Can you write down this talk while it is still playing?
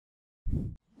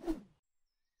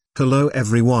Hello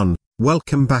everyone,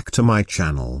 welcome back to my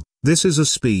channel. This is a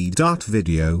Speedart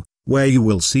video, where you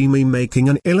will see me making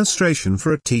an illustration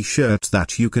for a t-shirt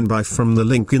that you can buy from the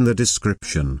link in the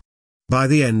description. By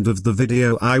the end of the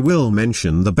video I will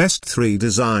mention the best 3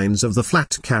 designs of the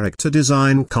flat character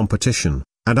design competition,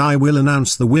 and I will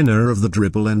announce the winner of the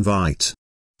Dribbble invite.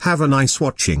 Have a nice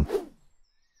watching.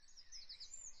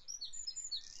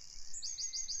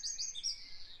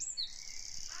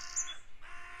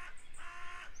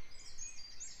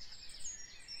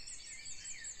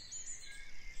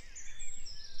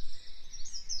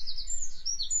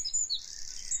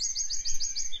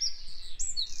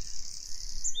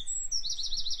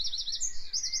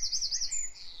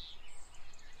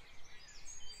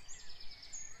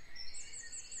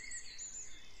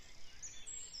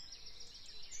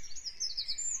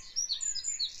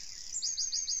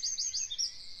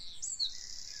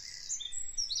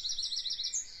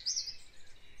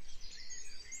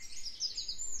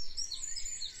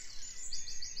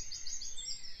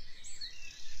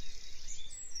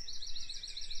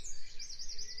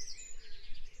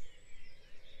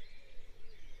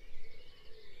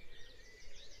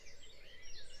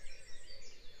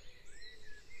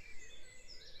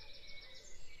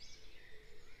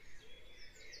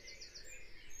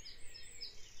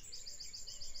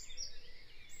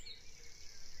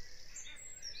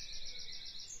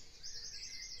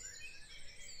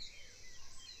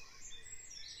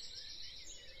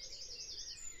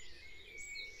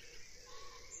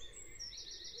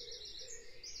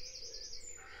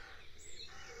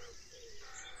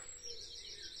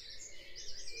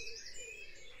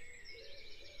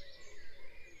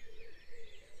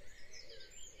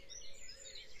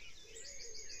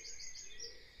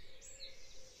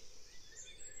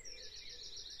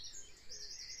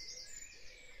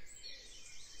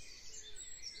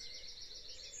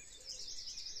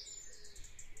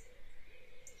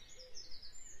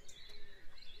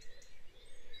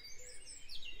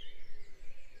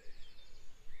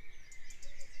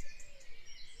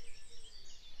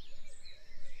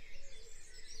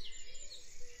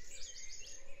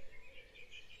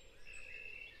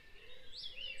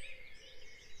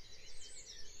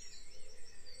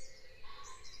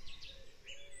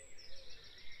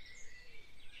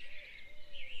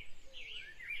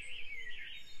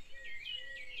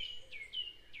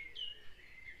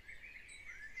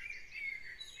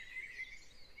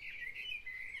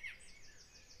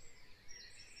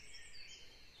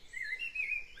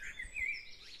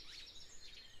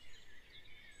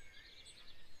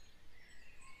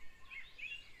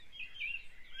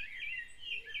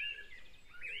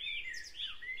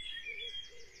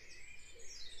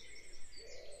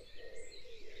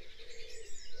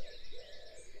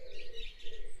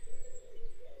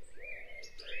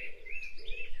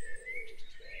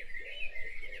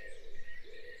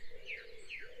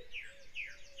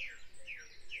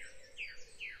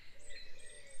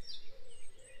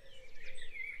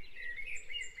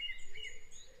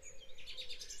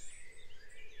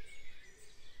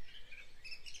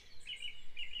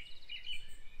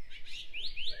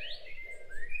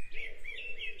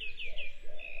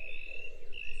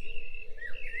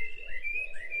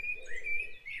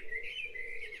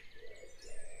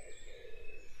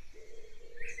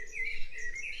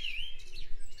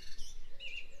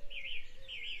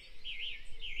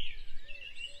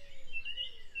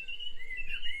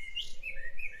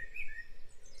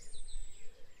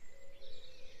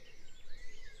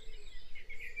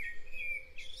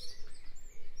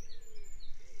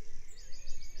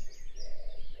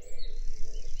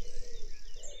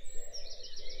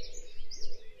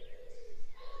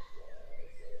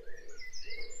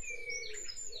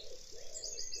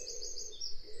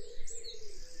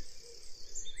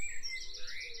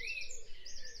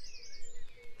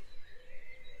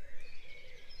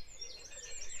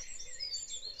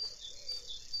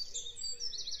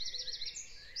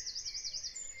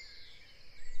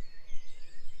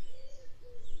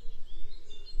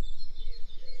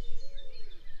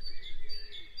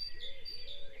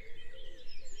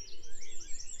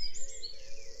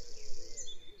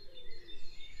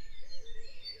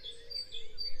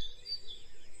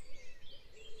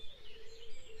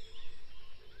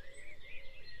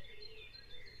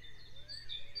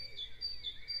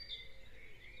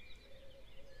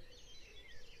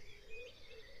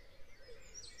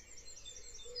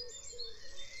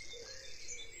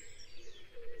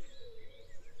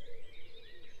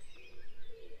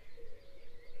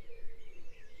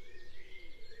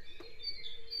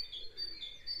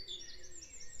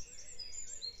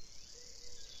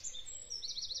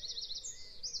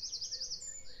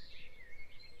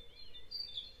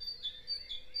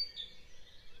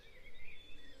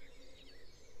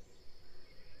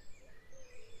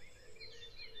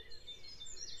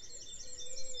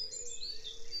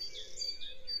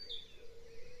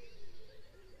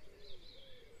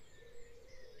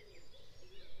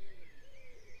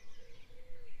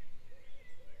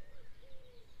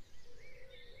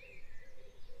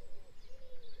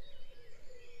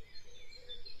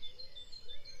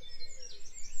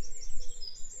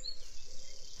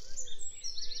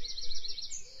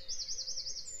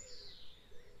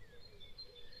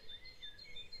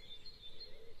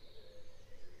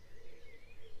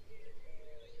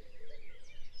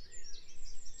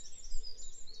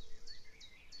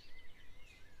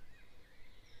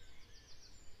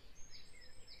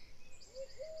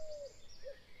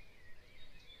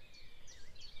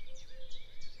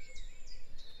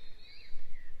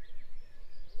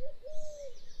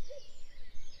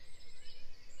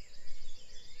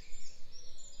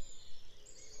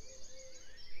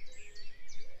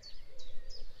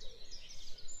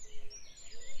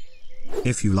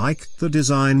 If you like the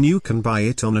design, you can buy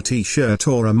it on a t-shirt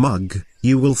or a mug.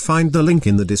 You will find the link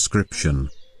in the description.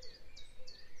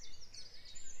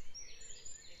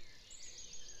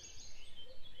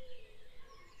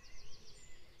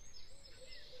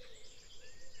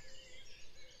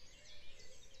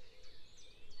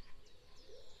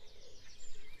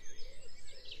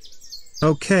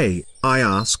 Okay, I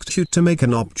asked you to make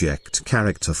an object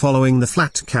character following the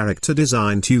flat character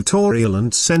design tutorial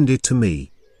and send it to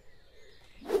me.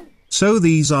 So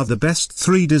these are the best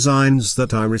 3 designs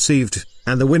that I received,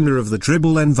 and the winner of the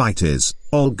Dribbble invite is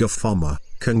Olga Foma.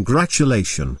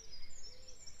 Congratulations!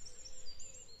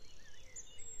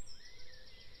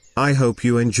 I hope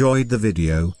you enjoyed the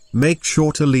video. Make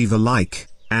sure to leave a like,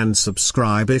 and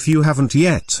subscribe if you haven't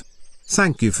yet.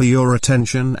 Thank you for your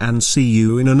attention and see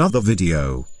you in another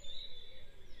video.